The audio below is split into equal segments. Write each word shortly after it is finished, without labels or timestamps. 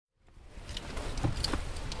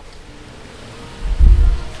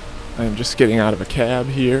I'm just getting out of a cab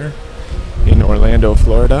here in Orlando,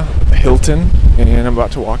 Florida, at the Hilton, and I'm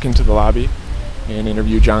about to walk into the lobby and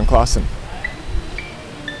interview Jon Klassen.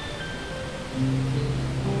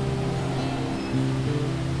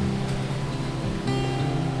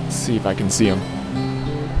 Let's see if I can see him.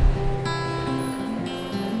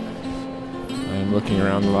 I'm looking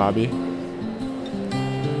around the lobby.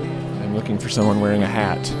 I'm looking for someone wearing a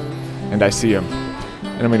hat, and I see him.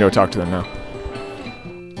 And I'm going to go talk to them now.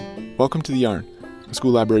 Welcome to The Yarn, a school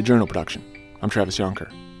library journal production. I'm Travis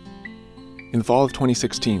Yonker. In the fall of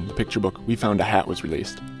 2016, the picture book We Found a Hat was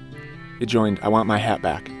released. It joined I Want My Hat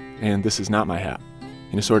Back and This Is Not My Hat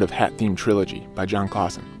in a sort of hat-themed trilogy by Jon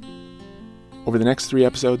Klassen. Over the next 3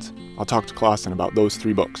 episodes, I'll talk to Klassen about those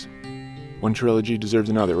 3 books. One trilogy deserves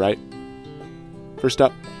another, right? First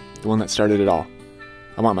up, the one that started it all.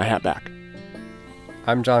 I Want My Hat Back.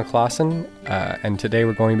 I'm Jon Klassen, and today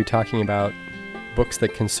we're going to be talking about books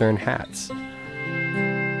that concern hats.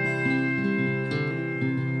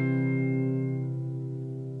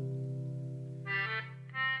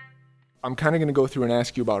 I'm kind of going to go through and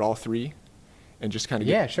ask you about all 3 and just kind of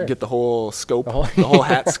get the whole scope, the whole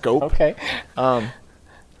hat scope. Okay.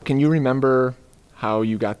 Can you remember how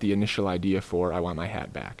you got the initial idea for I Want My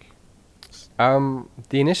Hat Back? The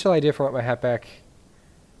initial idea for I Want My Hat Back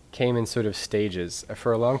came in sort of stages.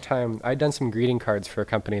 For a long time, I'd done some greeting cards for a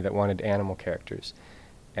company that wanted animal characters.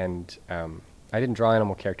 And I didn't draw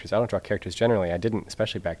animal characters. I don't draw characters generally. I didn't,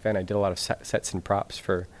 especially back then. I did a lot of sets and props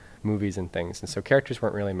for movies and things. And so characters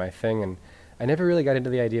weren't really my thing. And I never really got into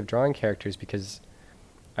the idea of drawing characters because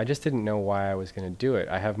I just didn't know why I was going to do it.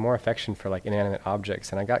 I have more affection for like inanimate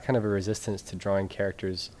objects. And I got kind of a resistance to drawing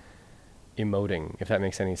characters emoting, if that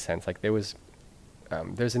makes any sense. Like there's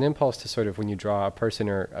an impulse to sort of, when you draw a person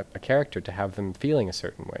or a character, to have them feeling a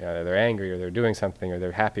certain way. Either they're angry or they're doing something or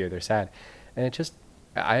they're happy or they're sad. And it just,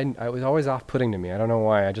 I was always off-putting to me. I don't know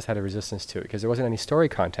why. I just had a resistance to it because there wasn't any story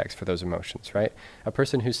context for those emotions, right? A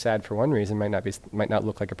person who's sad for one reason might not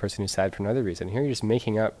look like a person who's sad for another reason. Here you're just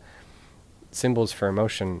making up symbols for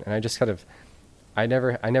emotion. And I just I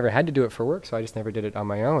never had to do it for work, so I just never did it on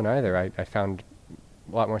my own either. I found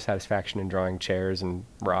a lot more satisfaction in drawing chairs and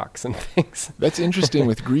rocks and things. That's interesting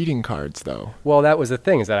with greeting cards, though. Well, that was the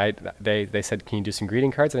thing, is that they said, can you do some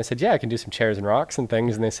greeting cards? And I said, yeah, I can do some chairs and rocks and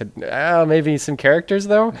things. And they said, maybe some characters,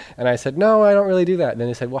 though? And I said, no, I don't really do that. And then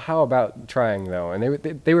they said, well, how about trying, though? And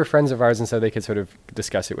they were friends of ours, and so they could sort of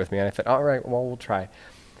discuss it with me. And I said, all right, well, we'll try.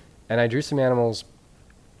 And I drew some animals,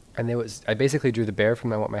 and I basically drew the bear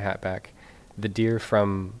from I Want My Hat Back, the deer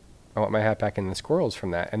from I Want My Hat Back, and the squirrels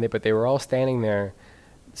from that. But they were all standing there.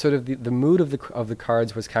 Sort of the mood of the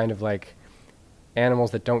cards was kind of like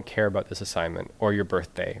animals that don't care about this assignment or your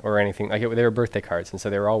birthday or anything. Like they were birthday cards, and so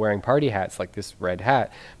they were all wearing party hats like this red hat,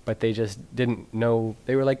 but they just didn't know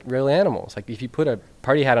they were like real animals. Like if you put a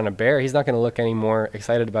party hat on a bear, he's not going to look any more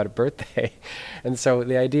excited about a birthday. And so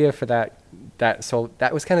the idea for that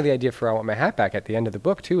was kind of the idea for I Want My Hat Back at the end of the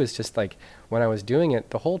book too, is just like when I was doing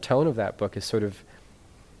it, the whole tone of that book is sort of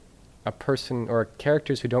a person or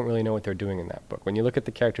characters who don't really know what they're doing in that book. When you look at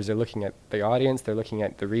the characters, they're looking at the audience, they're looking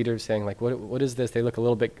at the reader, saying like, what is this? They look a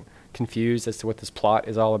little bit confused as to what this plot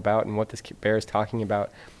is all about and what this bear is talking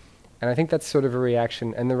about. And I think that's sort of a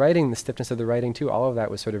reaction. And the writing, the stiffness of the writing too, all of that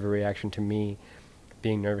was sort of a reaction to me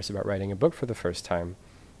being nervous about writing a book for the first time.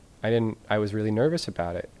 I was really nervous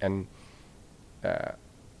about it. And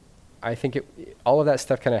I think all of that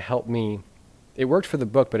stuff kind of helped me. It worked for the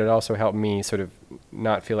book, but it also helped me sort of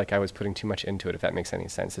not feel like I was putting too much into it, if that makes any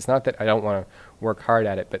sense. It's not that I don't want to work hard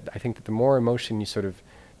at it, but I think that the more emotion you sort of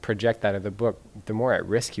project out of the book, the more at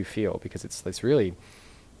risk you feel, because it's really,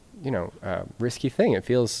 risky thing. It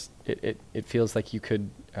feels like you could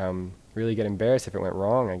really get embarrassed if it went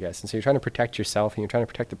wrong, I guess. And so you're trying to protect yourself, and you're trying to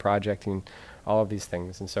protect the project, and all of these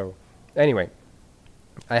things. And so, anyway,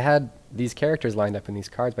 I had these characters lined up in these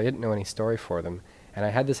cards, but I didn't know any story for them. And I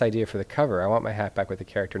had this idea for the cover. I want my hat back with the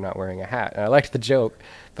character not wearing a hat. And I liked the joke,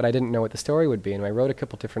 but I didn't know what the story would be. And I wrote a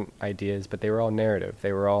couple different ideas, but they were all narrative.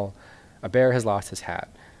 They were all, a bear has lost his hat.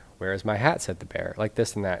 Whereas my hat said the bear, like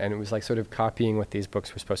this and that. And it was like sort of copying what these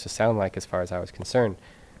books were supposed to sound like as far as I was concerned.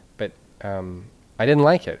 But I didn't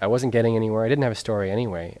like it. I wasn't getting anywhere. I didn't have a story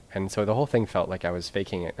anyway. And so the whole thing felt like I was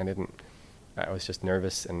faking it. I was just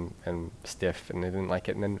nervous and stiff, and I didn't like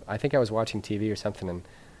it. And then I think I was watching TV or something, and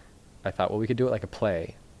I thought, well, we could do it like a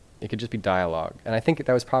play. It could just be dialogue. And I think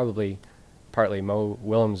that was probably partly Mo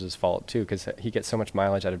Willems' fault, too, because he gets so much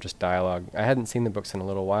mileage out of just dialogue. I hadn't seen the books in a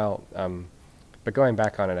little while, but going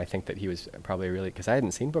back on it, I think that he was probably really, because I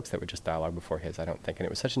hadn't seen books that were just dialogue before his, I don't think, and it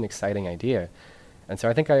was such an exciting idea. And so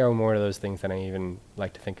I think I owe more to those things than I even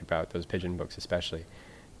like to think about, those pigeon books especially.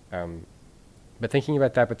 But thinking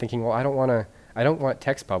about that, but thinking, well, I don't want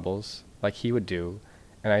text bubbles like he would do,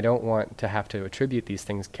 and I don't want to have to attribute these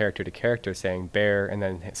things character to character, saying bear and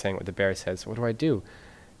then saying what the bear says. What do I do?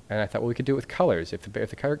 And I thought, well, we could do it with colors. If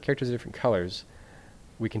the characters are different colors,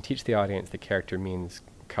 we can teach the audience the character means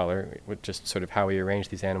color, with just sort of how we arrange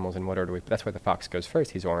these animals in what order. That's why the fox goes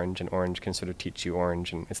first. He's orange, and orange can sort of teach you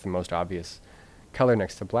orange, and it's the most obvious color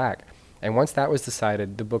next to black. And once that was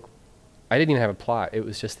decided, the book, I didn't even have a plot. It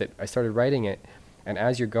was just that I started writing it, and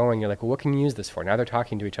as you're going, you're like, well, what can you use this for? Now they're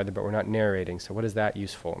talking to each other, but we're not narrating, so what is that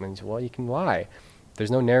useful? I mean, well, you can lie.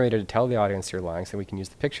 There's no narrator to tell the audience you're lying, so we can use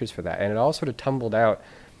the pictures for that. And it all sort of tumbled out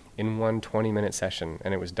in one 20-minute session,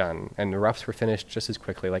 and it was done. And the roughs were finished just as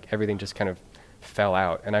quickly, like everything just kind of fell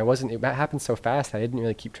out. And it happened so fast, I didn't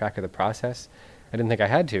really keep track of the process. I didn't think I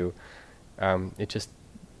had to. It just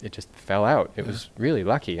fell out. It was really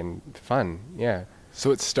lucky and fun, yeah.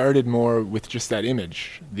 So it started more with just that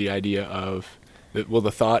image, the idea of,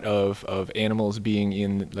 the thought of animals being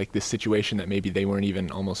in like this situation that maybe they weren't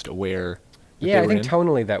even almost aware that yeah, they I were think in.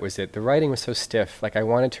 tonally that was it. The writing was so stiff. Like I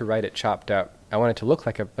wanted to write it chopped up. I wanted to look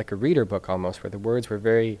like a reader book almost, where the words were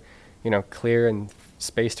very, clear and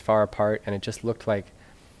spaced far apart, and it just looked like.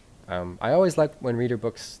 I always like when reader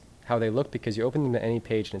books how they look, because you open them to any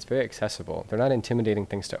page and it's very accessible. They're not intimidating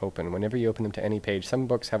things to open. Whenever you open them to any page, some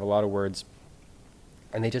books have a lot of words,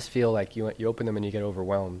 and they just feel like you open them and you get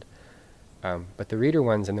overwhelmed. But the reader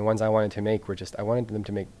ones and the ones I wanted to make I wanted them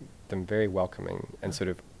to make them very welcoming and sort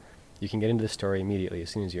of. You can get into the story immediately as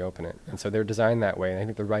soon as you open it. And so they're designed that way, and I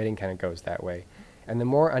think the writing kind of goes that way. And the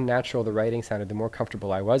more unnatural the writing sounded, the more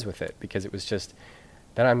comfortable I was with it, because it was just,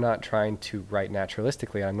 then I'm not trying to write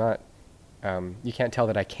naturalistically. I'm not, you can't tell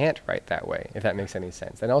that I can't write that way, if that makes any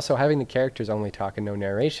sense. And also having the characters only talk and no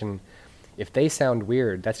narration, if they sound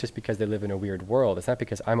weird, that's just because they live in a weird world. It's not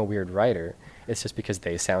because I'm a weird writer. It's just because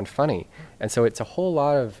they sound funny. And so it's a whole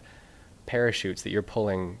lot of parachutes that you're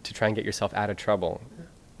pulling to try and get yourself out of trouble.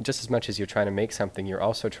 Just as much as you're trying to make something, you're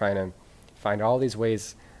also trying to find all these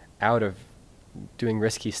ways out of doing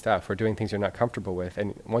risky stuff or doing things you're not comfortable with.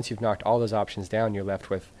 And once you've knocked all those options down, you're left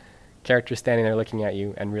with characters standing there looking at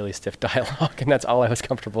you and really stiff dialogue. And that's all I was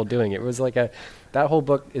comfortable doing. It was like that whole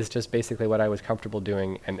book is just basically what I was comfortable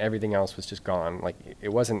doing, and everything else was just gone. Like it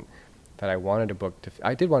wasn't that I wanted a book to,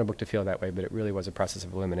 I did want a book to feel that way, but it really was a process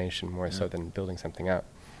of elimination more so than building something up.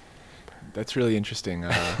 That's really interesting.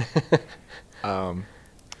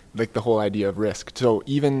 Like the whole idea of risk. So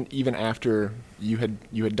even after you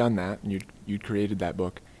had done that and you'd created that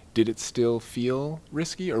book, did it still feel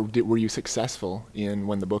risky, or were you successful in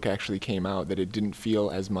when the book actually came out that it didn't feel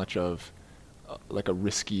as much of like a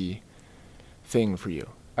risky thing for you?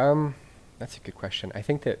 That's a good question. I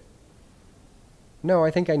think I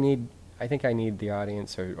need the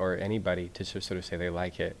audience or anybody to sort of say they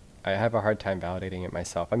like it. I have a hard time validating it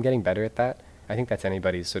myself. I'm getting better at that. I think that's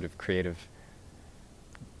anybody's sort of creative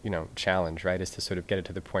challenge, right, is to sort of get it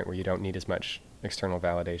to the point where you don't need as much external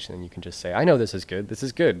validation, and you can just say, I know this is good,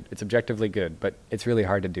 it's objectively good, but it's really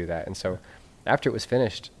hard to do that. And so after it was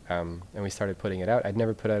finished, and we started putting it out, I'd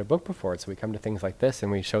never put out a book before, so we come to things like this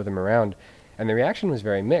and we show them around, and the reaction was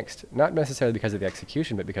very mixed, not necessarily because of the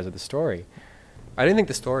execution, but because of the story. I didn't think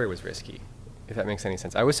the story was risky, if that makes any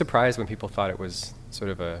sense. I was surprised when people thought it was sort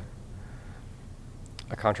of a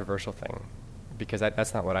controversial thing, because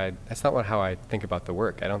that's not how I think about the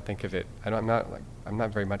work. I don't think of it. I'm not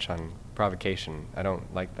very much on provocation. I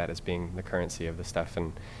don't like that as being the currency of the stuff,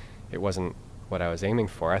 and it wasn't what I was aiming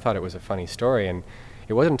for. I thought it was a funny story, and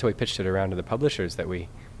it wasn't until we pitched it around to the publishers that we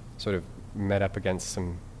sort of met up against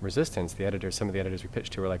some resistance. Some of the editors we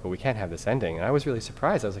pitched to were like, "Well, we can't have this ending," and I was really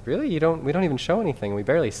surprised. I was like, "Really? We don't even show anything. We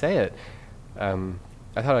barely say it."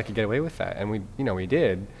 I thought I could get away with that, and we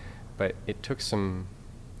did, but it took some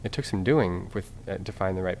doing to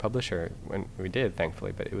find the right publisher. When we did,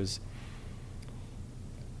 thankfully, but it was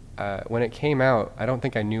when it came out, I don't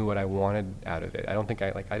think I knew what I wanted out of it. I don't think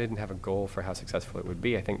I didn't have a goal for how successful it would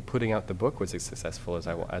be. I think putting out the book was as successful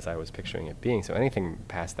as I was picturing it being. So anything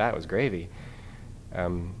past that was gravy.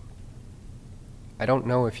 I don't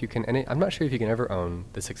know if you can, and I'm not sure if you can ever own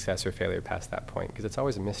the success or failure past that point, because it's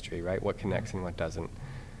always a mystery, right? What connects and what doesn't.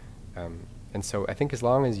 And so I think as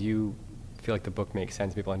long as you feel like the book makes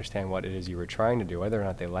sense, people understand what it is you were trying to do, whether or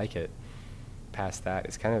not they like it, past that,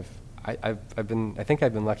 it's kind of, I think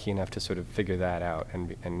I've been lucky enough to sort of figure that out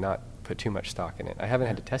and not put too much stock in it. I haven't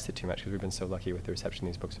had to test it too much because we've been so lucky with the reception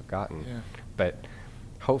these books have gotten. Yeah. But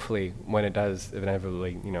hopefully, when it does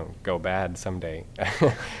inevitably, go bad someday,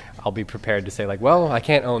 I'll be prepared to say like, well, I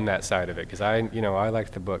can't own that side of it because I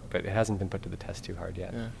liked the book, but it hasn't been put to the test too hard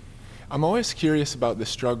yet. Yeah. I'm always curious about the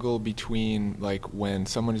struggle between, like, when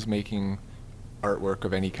someone is making artwork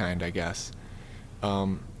of any kind, I guess.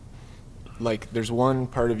 Like, there's one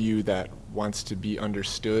part of you that wants to be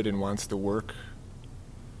understood and wants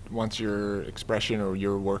your expression or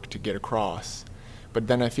your work to get across. But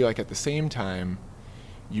then I feel like at the same time,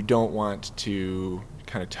 you don't want to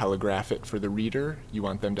kind of telegraph it for the reader. You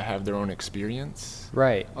want them to have their own experience.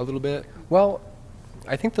 Right. A little bit. Well,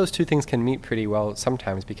 I think those two things can meet pretty well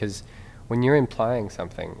sometimes, because when you're implying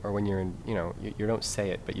something, or when you're you don't say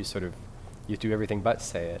it, but you do everything but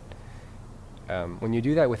say it. When you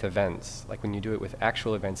do that with events, like when you do it with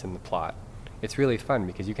actual events in the plot, it's really fun,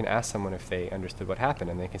 because you can ask someone if they understood what happened,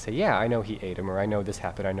 and they can say, yeah, I know he ate him, or I know this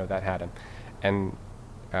happened, I know that had him. And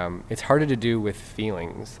it's harder to do with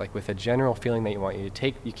feelings, like with a general feeling that you want you to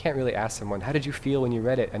take. You can't really ask someone, how did you feel when you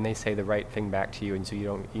read it? And they say the right thing back to you, and so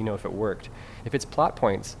you know if it worked. If it's plot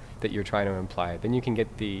points that you're trying to imply, then you can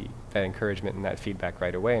get that encouragement and that feedback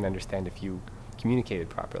right away and understand if you communicated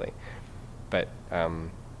properly. But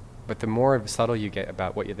the more subtle you get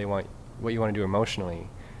about what you want to do emotionally,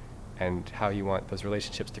 and how you want those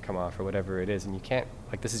relationships to come off, or whatever it is, and you can't,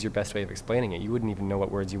 like, this is your best way of explaining it. You wouldn't even know what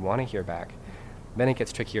words you want to hear back. Then it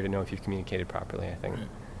gets trickier to know if you've communicated properly, I think. Right.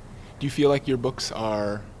 Do you feel like your books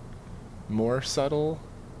are more subtle?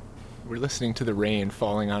 We're listening to the rain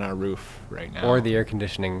falling on our roof right now. Or the air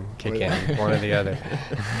conditioning kick in, one or the other.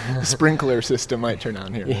 The sprinkler system might turn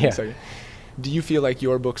on here. Yeah. In a second. Do you feel like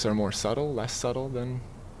your books are more subtle, less subtle than?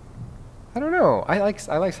 I don't know. I like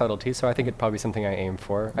subtlety, so I think it'd probably be something I aim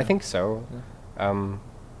for. Yeah. I think so. Yeah.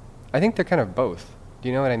 I think they're kind of both. Do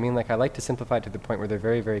you know what I mean? Like, I like to simplify it to the point where they're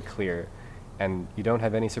very, very clear, and you don't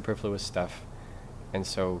have any superfluous stuff, and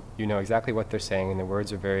so you know exactly what they're saying, and the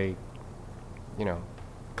words are very,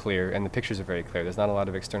 clear, and the pictures are very clear. There's not a lot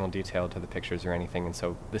of external detail to the pictures or anything, and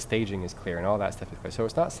so the staging is clear, and all that stuff is clear. So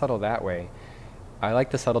it's not subtle that way. I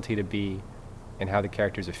like the subtlety to be in how the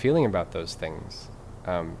characters are feeling about those things,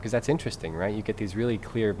 because that's interesting, right? You get these really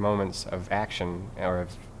clear moments of action or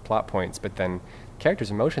of plot points, but then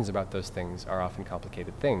characters' emotions about those things are often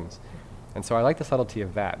complicated things. And so I like the subtlety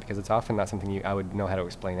of that, because it's often not something I would know how to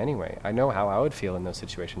explain anyway. I know how I would feel in those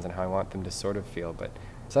situations and how I want them to sort of feel, but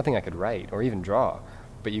it's nothing I could write or even draw.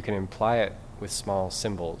 But you can imply it with small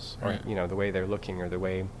symbols, or Right. The way they're looking, or the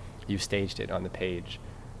way you staged it on the page.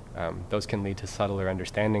 Those can lead to subtler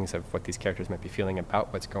understandings of what these characters might be feeling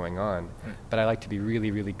about what's going on. Right. But I like to be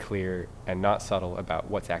really, really clear and not subtle about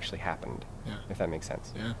what's actually happened, Yeah. if that makes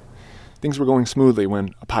sense. Yeah. Things were going smoothly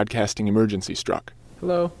when a podcasting emergency struck.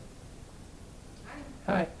 Hello.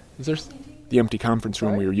 Hi. Is there the empty conference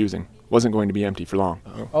room we were using wasn't going to be empty for long.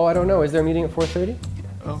 Uh-oh. Oh, I don't know. Is there a meeting at 4:30?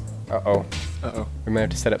 Oh. Uh-oh. Uh-oh. We might have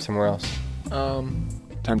to set up somewhere else.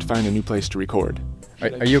 Time to find a new place to record.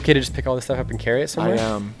 Are you okay to just pick all this stuff up and carry it somewhere? I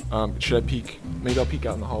am. Should I peek? Maybe I'll peek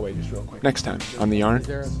out in the hallway just real quick. Next time on The Yarn, Is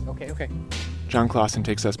there okay. Jon Klassen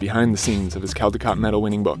takes us behind the scenes of his Caldecott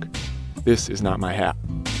Medal-winning book, This Is Not My Hat.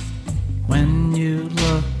 When you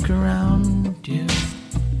look around you,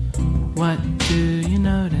 what do you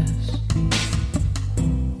notice?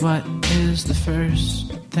 What is the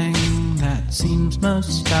first thing that seems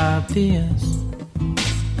most obvious?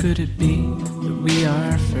 Could it be that we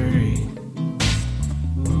are furry?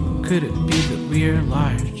 Could it be that we're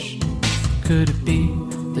large? Could it be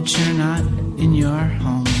that you're not in your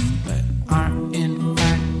home, but are in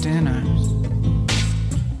fact in ours?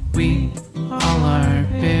 We all are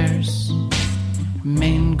bears.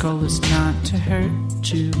 Main goal is not to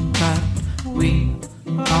hurt you, but we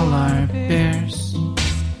all are bears.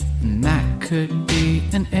 And that could be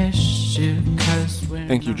an issue, 'cause we're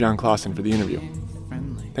Thank you, Jon Klassen, for the interview.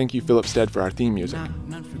 Thank you, Philip Stead, for our theme music.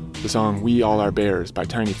 The song We All Are Bears by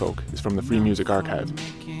Tiny Folk is from the Free Music Archive.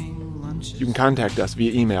 You can contact us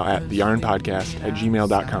via email at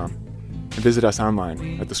theyarnpodcast@gmail.com and visit us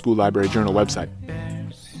online at the School Library Journal website.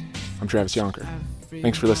 I'm Travis Yonker.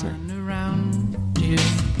 Thanks for listening. Around you,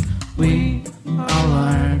 we all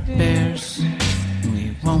are bears.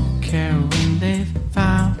 We won't care when they've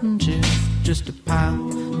found you. Just a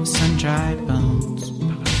pile of sun-dried bones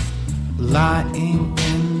lying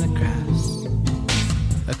in the grass.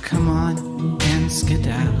 Come on and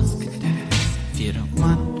skedaddle if you don't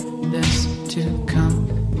want this to come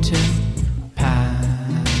to pass.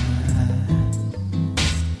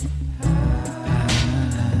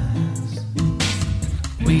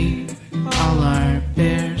 We all are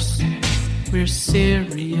bears. We're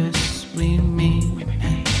serious, we mean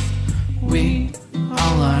it. We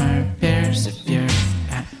all are bears if you're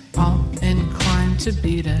at all inclined to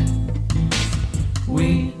beat it.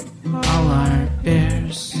 We all are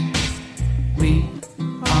bears. We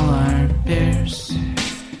all are bears.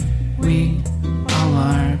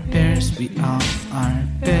 we all are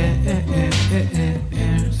bears.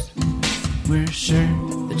 We're sure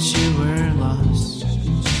that you were lost.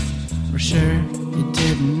 We're sure you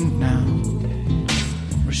didn't know.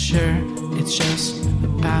 We're sure it's just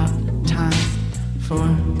about time for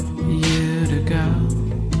you to go.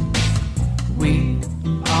 We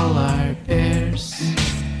all are bears.